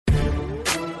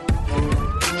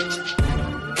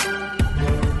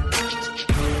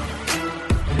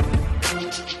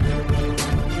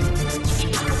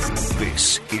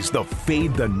the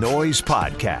Fade the Noise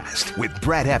podcast with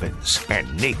Brad Evans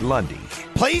and Nate Lundy.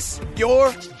 Place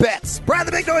your bets. Brad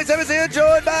the Big Noise Evans here,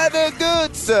 joined by the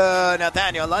good sir,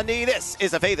 Nathaniel Lundy. This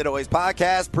is the Fade the Noise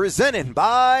podcast presented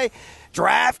by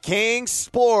DraftKings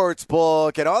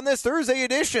Sportsbook. And on this Thursday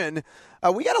edition,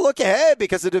 we got to look ahead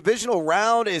because the divisional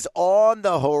round is on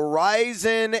the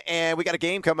horizon, and we got a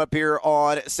game come up here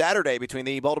on Saturday between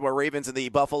the Baltimore Ravens and the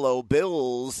Buffalo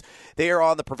Bills. They are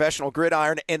on the professional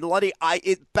gridiron, and Lundy,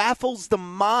 it baffles the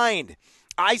mind.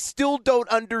 I still don't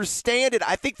understand it.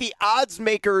 I think the odds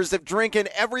makers have drinking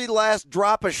every last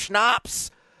drop of schnapps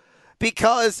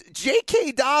because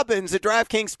J.K. Dobbins at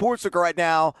DraftKings Sportsbook right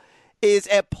now is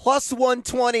at plus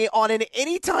 120 on an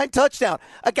anytime touchdown.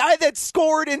 A guy that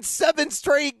scored in 7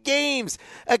 straight games.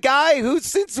 A guy who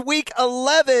since week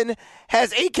 11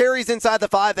 has 8 carries inside the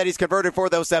 5 that he's converted for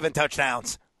those 7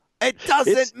 touchdowns. It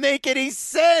doesn't make any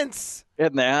sense.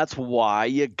 And that's why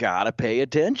you got to pay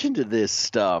attention to this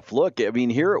stuff. Look, I mean,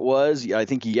 here it was, I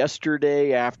think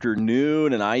yesterday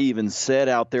afternoon, and I even said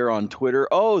out there on Twitter,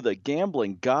 oh, the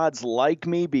gambling gods like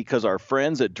me because our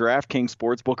friends at DraftKings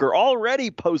Sportsbook are already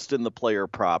posting the player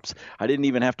props. I didn't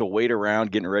even have to wait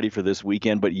around getting ready for this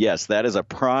weekend. But yes, that is a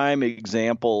prime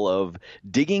example of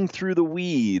digging through the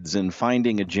weeds and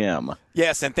finding a gem.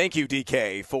 Yes, and thank you,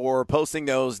 DK, for posting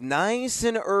those nice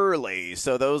and early.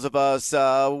 So those of us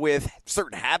with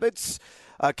certain habits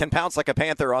can pounce like a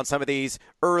panther on some of these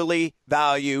early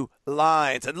value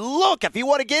lines. And look, if you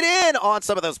want to get in on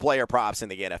some of those player props in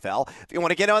the NFL, if you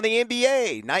want to get on the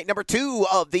NBA, night number 2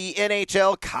 of the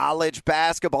NHL college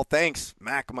basketball. Thanks,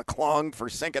 Mac McClung, for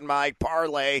sinking my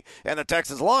parlay and the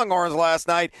Texas Longhorns last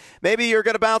night. Maybe you're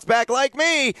going to bounce back like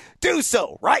me. Do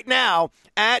so right now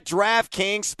at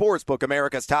DraftKings Sportsbook,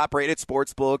 America's top-rated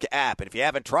sportsbook app. And if you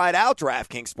haven't tried out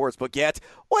DraftKings Sportsbook yet,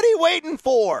 what are you waiting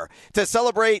for? To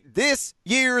celebrate this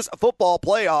year's football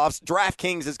playoffs,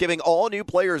 DraftKings is giving all new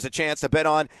players a chance to bet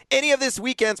on any of this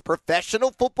weekend's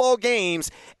professional football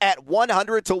games at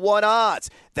 100-1 odds.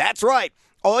 That's right.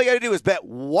 All you got to do is bet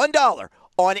 $1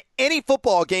 on any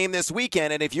football game this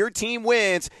weekend, and if your team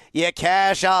wins, you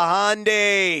cash a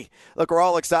Hyundai. Look, we're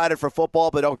all excited for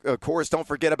football, but of course, don't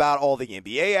forget about all the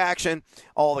NBA action,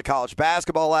 all the college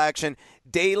basketball action,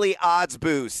 daily odds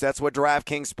boosts. That's what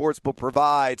DraftKings Sportsbook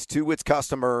provides to its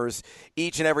customers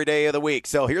each and every day of the week.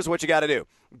 So here's what you got to do.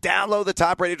 Download the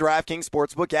top-rated DraftKings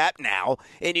Sportsbook app now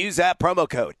and use that promo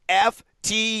code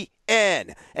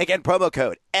FTN. Again, promo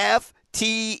code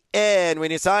FTN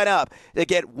when you sign up to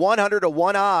get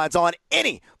 100-1 odds on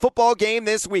any football game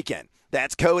this weekend.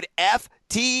 That's code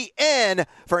FTN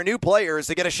for new players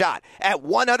to get a shot at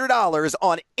 $100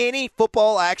 on any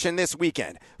football action this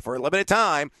weekend. For a limited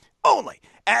time, only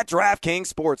at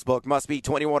DraftKings Sportsbook. Must be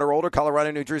 21 or older. Colorado,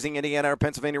 New Jersey, Indiana, or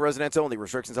Pennsylvania residents only.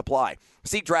 Restrictions apply.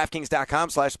 See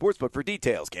DraftKings.com/sportsbook for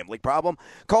details. Gambling problem?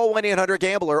 Call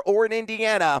 1-800-GAMBLER or in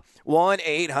Indiana,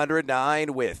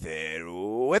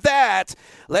 1-800-9-WITH-IT. With that,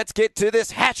 let's get to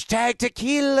this hashtag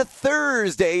Tequila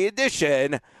Thursday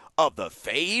edition of the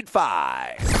Fade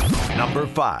 5. Number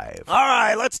 5. All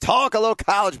right, let's talk a little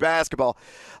college basketball.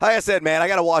 Like I said, man, I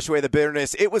got to wash away the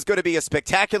bitterness. It was going to be a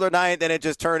spectacular night, then it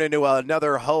just turned into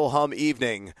another ho-hum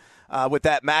evening with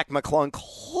that Mac McClung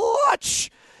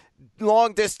clutch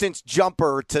long-distance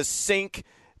jumper to sink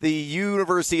the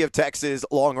University of Texas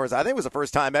Longhorns. I think it was the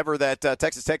first time ever that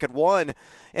Texas Tech had won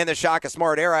in the Shaka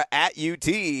Smart era at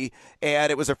UT, and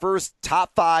it was their first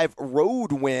top 5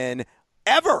 road win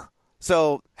ever.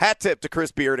 So hat tip to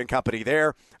Chris Beard and company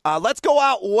there. Let's go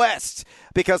out west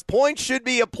because points should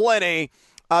be aplenty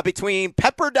between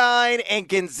Pepperdine and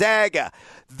Gonzaga.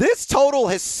 This total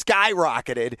has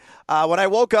skyrocketed. When I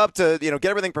woke up to get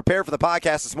everything prepared for the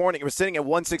podcast this morning, it was sitting at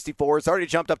 164. It's already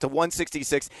jumped up to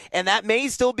 166, and that may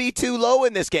still be too low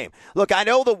in this game. Look, I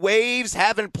know the Waves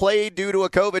haven't played due to a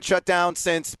COVID shutdown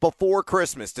since before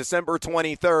Christmas, December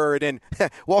 23rd,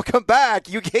 and welcome back.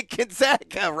 You get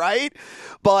Gonzaga, right?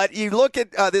 But you look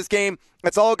at this game,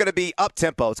 it's all going to be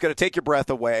up-tempo. It's going to take your breath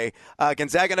away.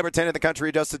 Gonzaga, number 10 in the country,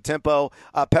 adjusted tempo.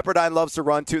 Pepperdine loves to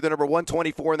run, too. They're number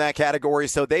 124 in that category,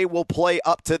 so they will play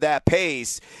up to that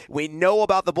pace. We know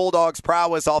about the Bulldogs'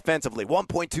 prowess offensively.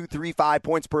 1.235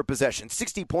 points per possession,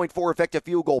 60.4 effective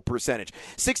field goal percentage,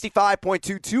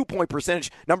 65.2 two-point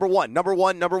percentage, number one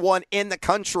in the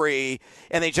country,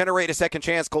 and they generate a second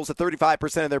chance close to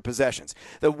 35% of their possessions.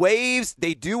 The Waves,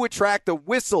 they do attract the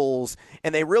whistles,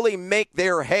 and they really make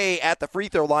their hay at the free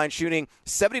throw line, shooting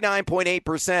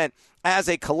 79.8% as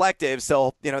a collective.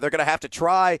 So, they're going to have to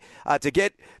try to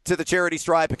get to the charity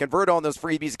stripe and convert on those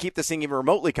freebies to keep this thing even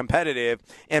remotely competitive.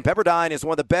 And Pepperdine is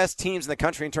one of the best teams in the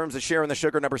country in terms of sharing the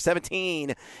sugar, number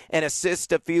 17, and assists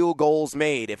to field goals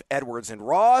made. If Edwards and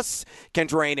Ross can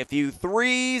drain a few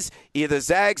threes, either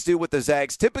Zags do what the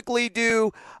Zags typically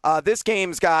do. This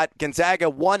game's got Gonzaga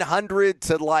 100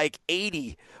 to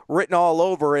 80 written all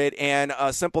over it, and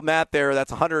simple math there,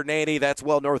 that's 180. That's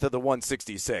well north of the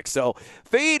 166. So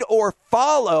fade or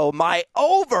follow my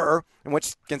over, in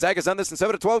which Gonzaga's done this in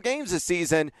 7 to 12 games this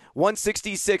season,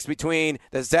 166 between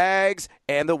the Zags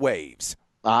and the Waves.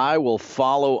 I will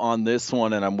follow on this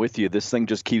one, and I'm with you. This thing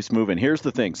just keeps moving. Here's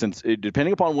the thing.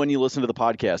 Depending upon when you listen to the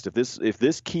podcast, if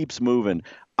this keeps moving,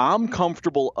 I'm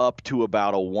comfortable up to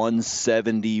about a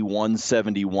 170,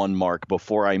 171 mark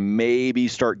before I maybe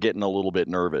start getting a little bit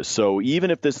nervous. So even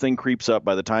if this thing creeps up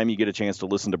by the time you get a chance to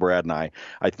listen to Brad and I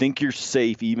think you're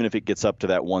safe even if it gets up to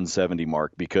that 170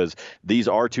 mark, because these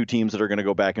are two teams that are going to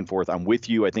go back and forth. I'm with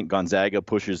you. I think Gonzaga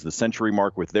pushes the century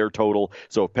mark with their total.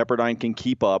 So if Pepperdine can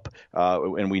keep up,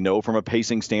 and we know from a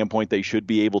pacing standpoint they should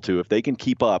be able to, if they can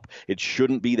keep up, it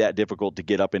shouldn't be that difficult to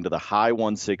get up into the high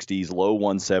 160s, low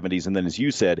 170s, and then as you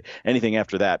said, anything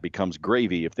after that becomes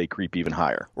gravy if they creep even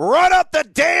higher. Run up the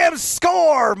damn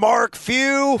score, Mark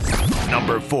Few.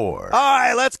 Number 4. All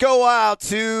right, let's go out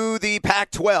to the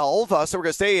Pac-12. So we're going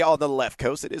to stay on the left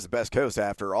coast. It is the best coast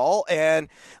after all. And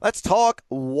let's talk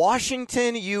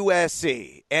Washington,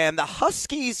 USC. And the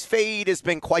Huskies' fade has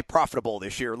been quite profitable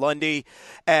this year, Lundy,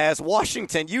 as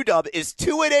Washington, UW, is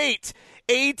 2-8.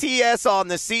 ATS on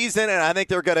the season, and I think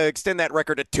they're going to extend that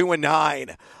record to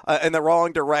 2-9 in the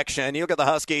wrong direction. You look at the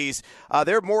Huskies,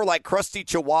 they're more like crusty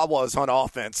Chihuahuas on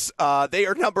offense. They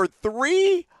are number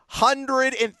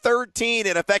 313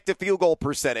 in effective field goal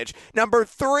percentage. Number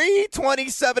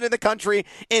 327 in the country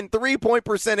in three-point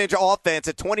percentage offense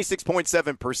at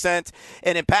 26.7%.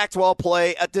 And in Pac-12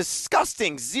 play, a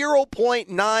disgusting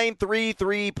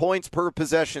 0.933 points per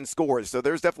possession scores. So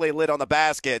there's definitely a lid on the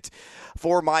basket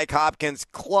for Mike Hopkins'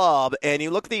 club. And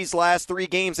you look at these last 3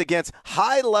 games against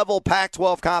high-level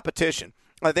Pac-12 competition.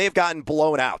 They've gotten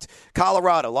blown out.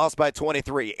 Colorado lost by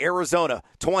 23. Arizona,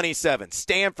 27.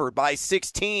 Stanford by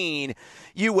 16.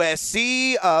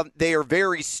 USC, they are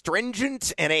very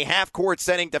stringent in a half-court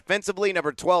setting defensively,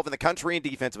 number 12 in the country in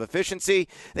defensive efficiency.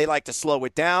 They like to slow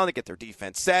it down to get their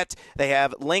defense set. They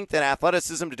have length and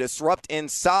athleticism to disrupt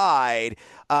inside.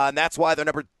 And that's why they're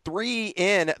number 3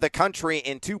 in the country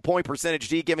in 2-point percentage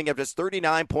D, giving up just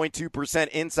 39.2%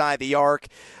 inside the arc.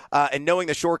 And knowing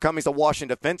the shortcomings of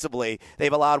Washington defensively,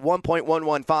 they've allowed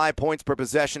 1.115 points per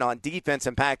possession on defense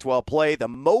in Pac-12 play. The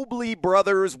Mobley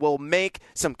brothers will make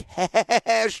some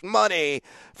cash money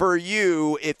for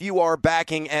you if you are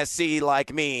backing SC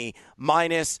like me,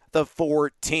 minus the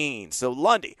 14. So,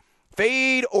 Lundy,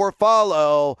 fade or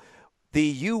follow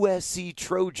the USC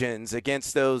Trojans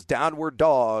against those downward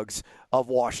dogs of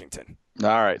Washington. All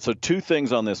right, so 2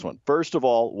 things on this one. First of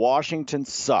all, Washington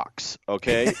sucks,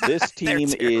 okay? This team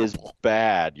is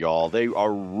bad, y'all. They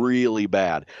are really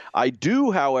bad. I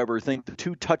do, however, think the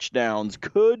 2 touchdowns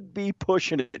could be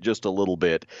pushing it just a little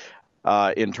bit.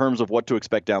 In terms of what to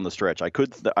expect down the stretch.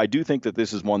 I do think that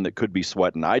this is one that could be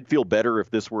sweating. I'd feel better if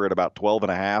this were at about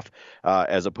 12.5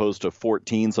 as opposed to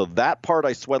 14. So that part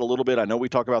I sweat a little bit. I know we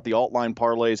talk about the alt line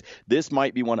parlays. This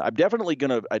might be one. I'm definitely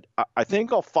going to – I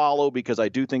think I'll follow because I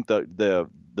do think the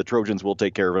Trojans will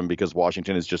take care of him because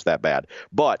Washington is just that bad.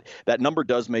 But that number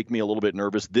does make me a little bit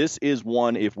nervous. This is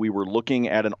one, if we were looking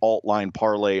at an alt line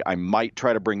parlay, I might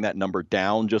try to bring that number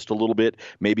down just a little bit,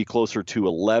 maybe closer to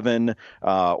 11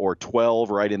 or 12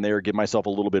 right in there, give myself a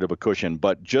little bit of a cushion.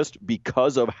 But just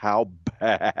because of how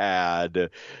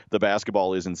bad the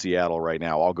basketball is in Seattle right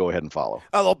now, I'll go ahead and follow.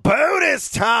 A little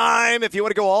bonus time. If you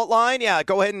want to go alt line, yeah,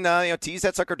 go ahead and tease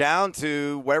that sucker down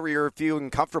to wherever you're feeling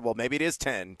comfortable. Maybe it is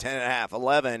 10, 10.5,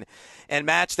 11. And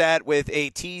match that with a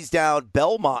tease down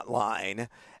Belmont line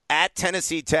at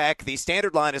Tennessee Tech. The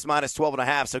standard line is minus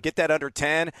 12.5, so get that under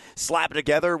 10. Slap it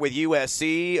together with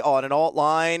USC on an alt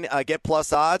line. Get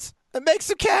plus odds. And make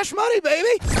some cash money,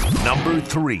 baby. Number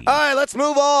 3. All right, let's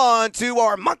move on to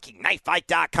our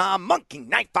MonkeyKnifeFight.com Monkey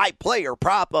Knife Fight player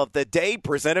prop of the day,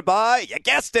 presented by, you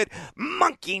guessed it,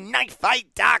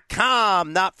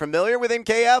 MonkeyKnifeFight.com. Not familiar with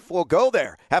MKF? Well, go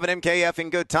there. Have an MKF in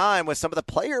good time with some of the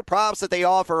player props that they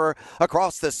offer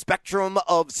across the spectrum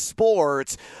of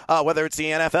sports, whether it's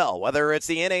the NFL, whether it's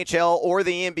the NHL or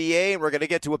the NBA. And we're going to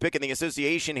get to a pick in the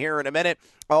association here in a minute.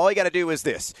 All you got to do is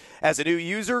this. As a new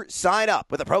user, sign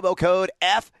up with a promo code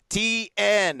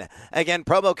FTN. Again,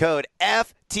 promo code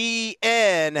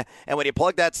FTN. And when you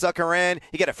plug that sucker in,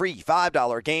 you get a free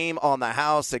 $5 game on the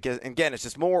house. Again, it's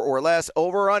just more or less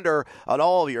over or under on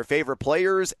all of your favorite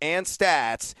players and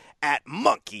stats at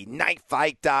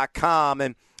monkeyknifefight.com.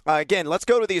 And again, let's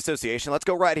go to the association. Let's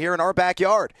go right here in our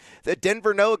backyard. The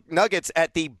Denver Nuggets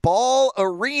at the Ball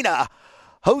Arena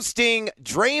hosting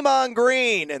Draymond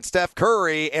Green and Steph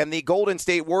Curry and the Golden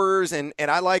State Warriors. And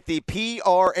I like the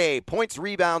PRA, points,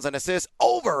 rebounds, and assists,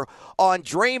 over on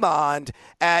Draymond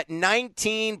at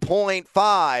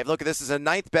 19.5. Look, this is a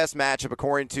ninth best matchup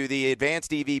according to the advanced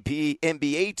EVP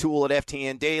NBA tool at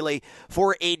FTN Daily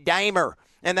for a dimer.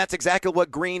 And that's exactly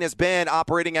what Green has been,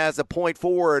 operating as a point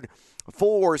forward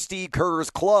for Steve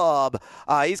Kerr's club.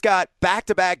 He's got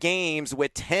back-to-back games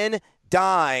with 10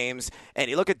 dimes. And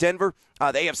you look at Denver,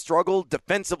 they have struggled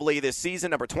defensively this season.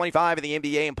 Number 25 in the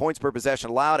NBA in points per possession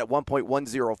allowed at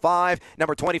 1.105.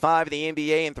 Number 25 in the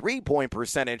NBA in three-point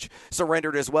percentage,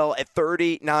 surrendered as well at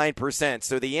 39%.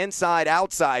 So the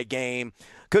inside-outside game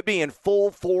could be in full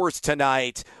force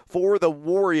tonight for the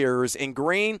Warriors. And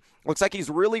Green looks like he's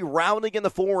really rounding in the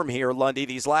form here, Lundy,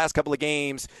 these last couple of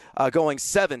games, going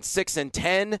 7, 6, and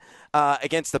 10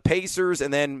 against the Pacers,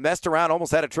 and then messed around,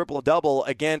 almost had a triple-double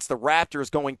against the Raptors,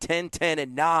 going 10, 10,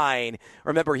 and 9.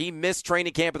 Remember, he missed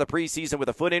training camp of the preseason with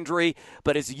a foot injury,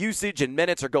 but his usage and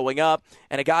minutes are going up,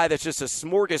 and a guy that's just a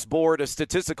smorgasbord of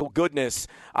statistical goodness,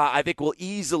 I think will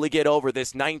easily get over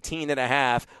this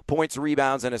 19.5 points,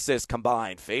 rebounds, and assists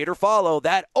combined. Fade or follow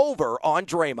that over on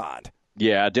Draymond.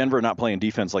 Yeah, Denver not playing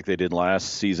defense like they did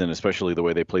last season, especially the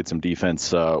way they played some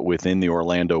defense within the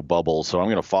Orlando bubble. So I'm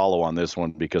going to follow on this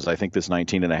one because I think this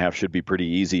 19.5 should be pretty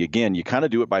easy. Again, you kind of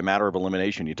do it by matter of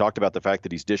elimination. You talked about the fact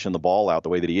that he's dishing the ball out the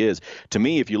way that he is. To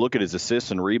me, if you look at his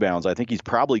assists and rebounds, I think he's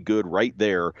probably good right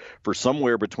there for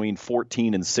somewhere between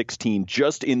 14 and 16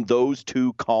 just in those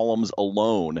two columns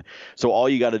alone. So all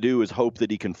you got to do is hope that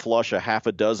he can flush a half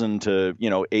a dozen to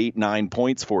 8, 9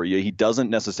 points for you. He doesn't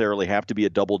necessarily have to be a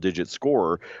double-digit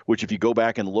scorer, which if you go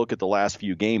back and look at the last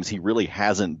few games, he really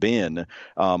hasn't been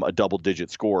a double-digit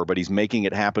scorer, but he's making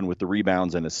it happen with the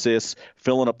rebounds and assists,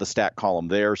 filling up the stat column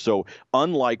there. So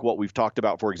unlike what we've talked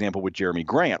about, for example, with Jeremy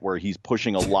Grant, where he's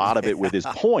pushing a lot of it with his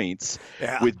points,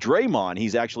 with Draymond,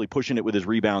 he's actually pushing it with his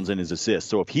rebounds and his assists.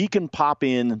 So if he can pop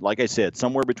in, like I said,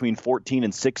 somewhere between 14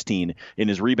 and 16 in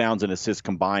his rebounds and assists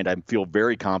combined, I feel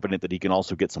very confident that he can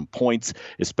also get some points,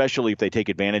 especially if they take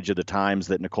advantage of the times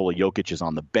that Nikola Jokic is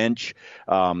on the bench.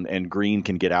 And Green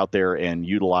can get out there and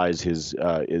utilize his,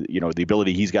 the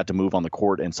ability he's got to move on the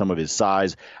court and some of his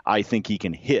size. I think he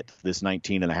can hit this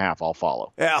 19.5. I'll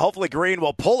follow. Yeah, hopefully Green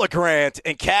will pull a Grant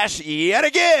and cash yet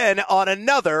again on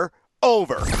another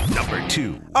over. Number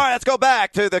 2. All right, let's go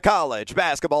back to the college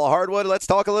basketball hardwood. Let's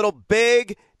talk a little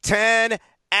Big Ten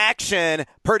action.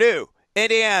 Purdue,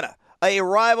 Indiana. A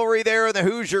rivalry there in the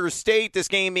Hoosier State. This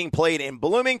game being played in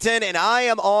Bloomington, and I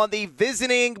am on the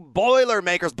visiting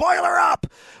Boilermakers. Boiler up!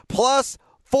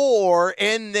 +4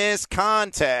 in this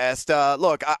contest.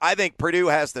 Look, I think Purdue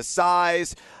has the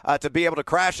size to be able to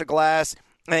crash the glass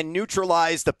and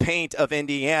neutralize the paint of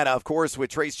Indiana. Of course,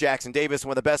 with Trace Jackson Davis,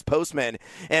 one of the best postmen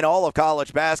in all of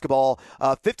college basketball.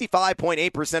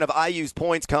 55.8% of IU's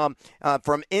points come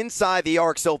from inside the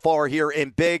arc so far here in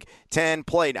Big Ten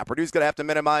play. Now, Purdue's going to have to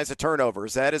minimize the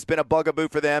turnovers. That has been a bugaboo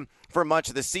for them for much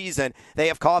of the season. They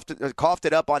have coughed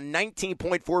it up on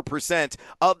 19.4%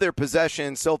 of their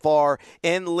possessions so far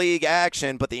in league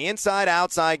action. But the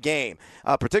inside-outside game,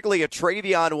 particularly a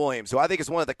Travion Williams, who I think is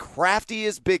one of the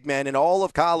craftiest big men in all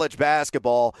of college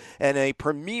basketball and a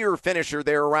premier finisher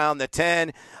there around the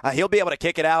 10. He'll be able to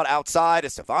kick it out outside.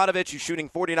 Stefanovic, who's shooting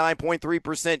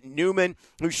 49.3%. Newman,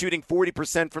 who's shooting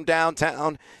 40% from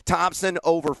downtown. Thompson,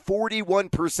 over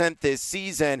 41% this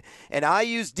season. And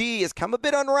IU's D has come a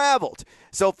bit unraveled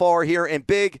so far here in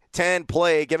Big Ten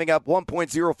play, giving up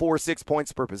 1.046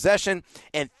 points per possession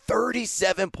and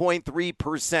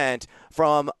 37.3%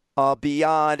 from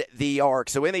beyond the arc.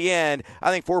 So in the end, I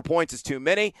think 4 points is too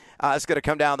many. It's going to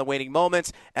come down to the waning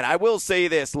moments. And I will say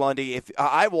this, Lundy, if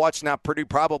I've watched now Purdue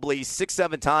probably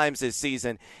 6-7 times this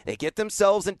season. They get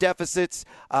themselves in deficits.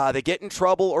 They get in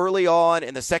trouble early on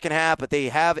in the second half, but they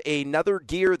have another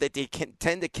gear that they can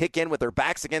tend to kick in with their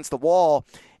backs against the wall,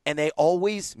 and they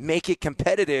always make it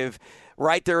competitive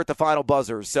right there at the final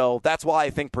buzzer. So that's why I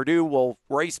think Purdue will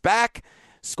race back,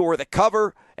 score the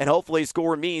cover, and hopefully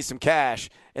score me some cash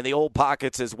in the old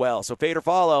pockets as well. So fade or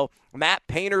follow, Matt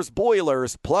Painter's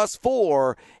Boilers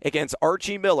 +4 against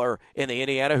Archie Miller in the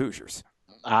Indiana Hoosiers.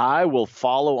 I will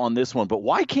follow on this one, but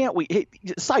why can't we? Hey,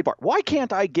 sidebar. Why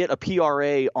can't I get a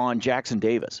PRA on Jackson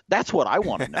Davis? That's what I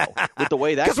want to know. With the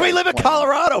way that because we live in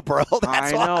Colorado, bro.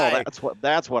 That's I know. Why.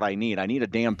 That's what I need. I need a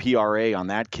damn PRA on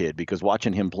that kid because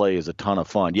watching him play is a ton of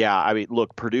fun. Yeah, I mean,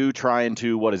 look, Purdue trying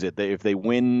to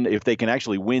if they can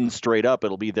actually win straight up,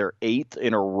 it'll be their 8th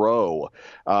in a row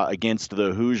against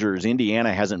the Hoosiers.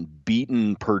 Indiana hasn't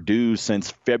beaten Purdue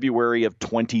since February of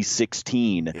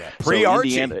 2016. Yeah,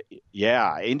 pre-Archie.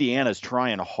 Indiana's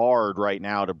trying hard right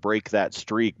now to break that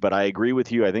streak, but I agree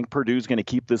with you. I think Purdue's going to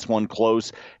keep this one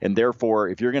close, and therefore,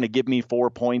 if you're going to give me 4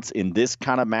 points in this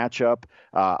kind of matchup,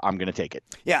 I'm going to take it.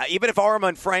 Yeah, even if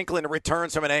Armand Franklin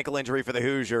returns from an ankle injury for the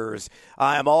Hoosiers,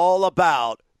 I am all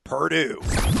about Purdue.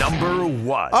 Number 1.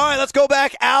 All right, let's go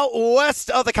back out west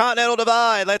of the Continental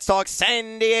Divide. Let's talk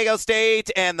San Diego State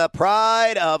and the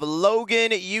pride of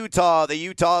Logan, Utah, the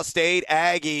Utah State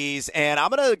Aggies. And I'm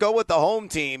going to go with the home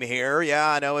team here. Yeah,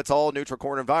 I know it's all neutral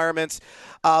court environments.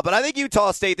 But I think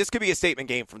Utah State, this could be a statement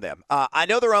game from them. I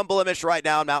know they're unblemished right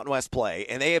now in Mountain West play,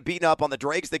 and they have beaten up on the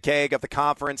dregs the keg of the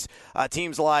conference.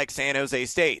 Teams like San Jose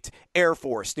State, Air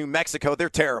Force, New Mexico, they're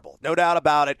terrible. No doubt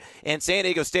about it. And San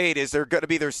Diego State is they're going to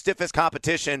be their stiffest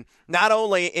competition, not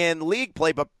only in league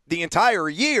play, but the entire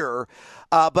year.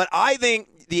 But I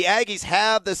think the Aggies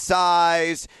have the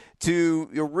size to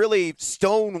really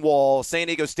stonewall San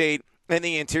Diego State in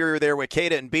the interior there with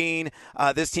Keita and Bean.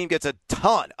 This team gets a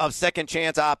ton of second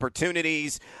chance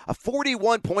opportunities, a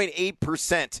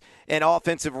 41.8% in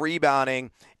offensive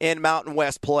rebounding in Mountain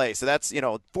West play. So that's,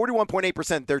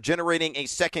 41.8%. They're generating a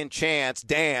second chance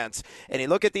dance. And you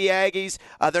look at the Aggies,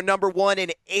 they're number 1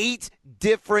 in 8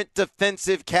 different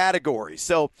defensive categories.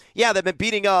 So, yeah, they've been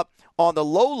beating up on the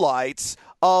lowlights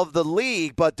of the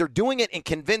league, but they're doing it in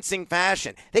convincing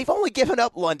fashion. They've only given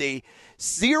up, Lundy,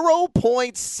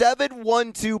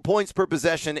 0.712 points per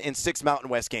possession in 6 Mountain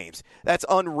West games. That's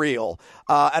unreal.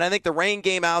 And I think the rain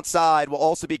game outside will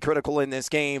also be critical in this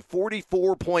game.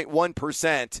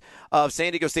 44.1% of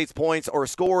San Diego State's points are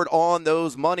scored on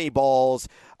those money balls,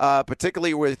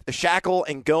 particularly with Shackle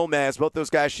and Gomez, both those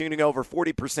guys shooting over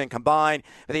 40% combined.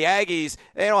 But the Aggies,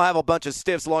 they don't have a bunch of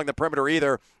stiffs along the perimeter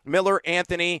either. Miller,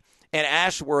 Anthony, and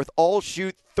Ashworth all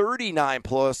shoot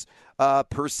 39+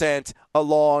 percent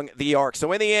along the arc.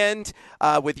 So in the end,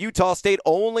 with Utah State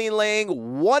only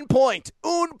laying 1 point,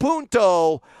 un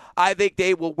punto, I think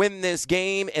they will win this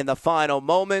game in the final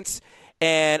moments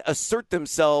and assert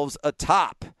themselves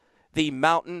atop the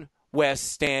Mountain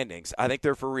West standings. I think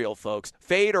they're for real, folks.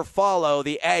 Fade or follow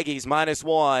the Aggies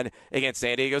 -1 against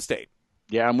San Diego State.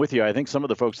 Yeah, I'm with you. I think some of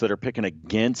the folks that are picking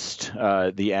against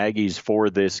the Aggies for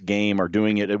this game are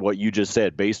doing it at what you just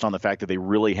said, based on the fact that they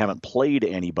really haven't played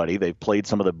anybody. They've played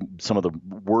some of the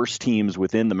worst teams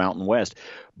within the Mountain West,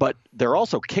 but they're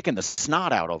also kicking the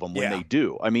snot out of them when they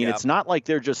do. I mean, It's not like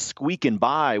they're just squeaking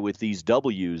by with these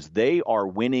W's. They are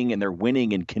winning, and they're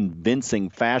winning in convincing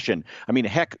fashion. I mean,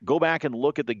 heck, go back and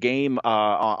look at the game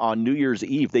on New Year's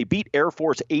Eve. They beat Air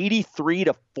Force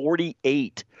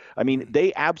 83-48. I mean,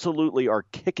 they absolutely are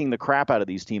kicking the crap out of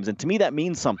these teams. And to me, that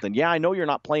means something. Yeah, I know you're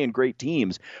not playing great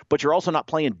teams, but you're also not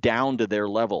playing down to their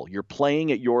level. You're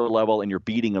playing at your level, and you're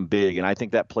beating them big. And I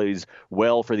think that plays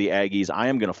well for the Aggies. I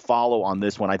am going to follow on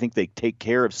this one. I think they take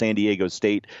care of San Diego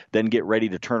State, then get ready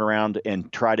to turn around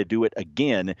and try to do it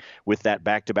again with that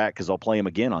back-to-back, because I'll play them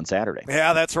again on Saturday.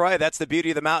 Yeah, that's right. That's the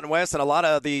beauty of the Mountain West and a lot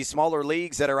of the smaller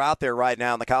leagues that are out there right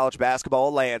now in the college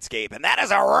basketball landscape. And that is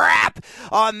a wrap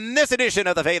on this edition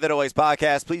of the Faith and Noise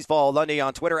podcast. Please follow Lundy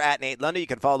on Twitter at Nate Lundy. You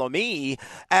can follow me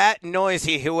at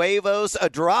Noisy Huevos.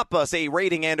 Drop us a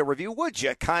rating and a review, would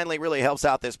you? Kindly really helps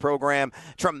out this program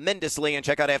tremendously. And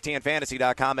check out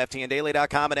FTNFantasy.com,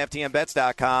 FTNDaily.com, and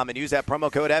FTNBets.com, and use that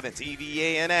promo code Evans,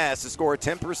 EVANS, to score a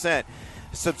 10%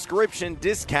 subscription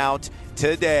discount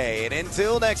today. And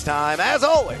until next time, as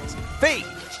always, feed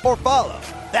or follow.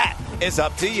 That is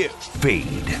up to you.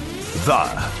 Feed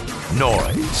the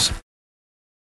noise.